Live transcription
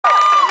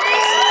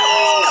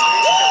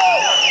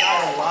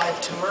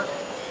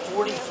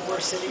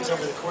cities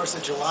over the course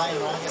of July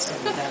and August,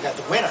 and we've now got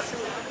the winner,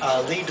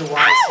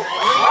 DeWyze.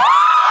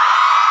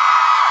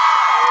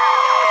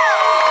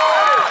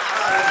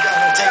 I'm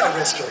going to take a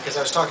risk here because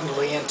I was talking to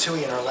Leanne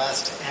Tui in our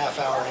last half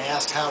hour and I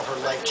asked how her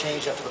life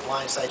changed after the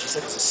blind side. She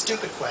said it was a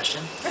stupid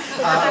question.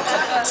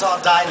 So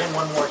I'll dive in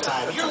one more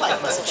time. Your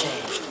life must have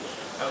changed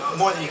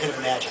more than you could have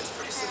imagined.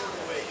 Pretty similar to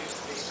the way it used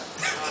to be.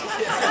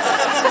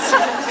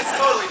 It's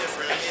totally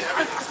different. I mean,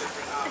 everything's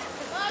different.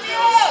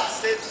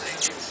 Same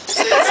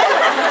thing.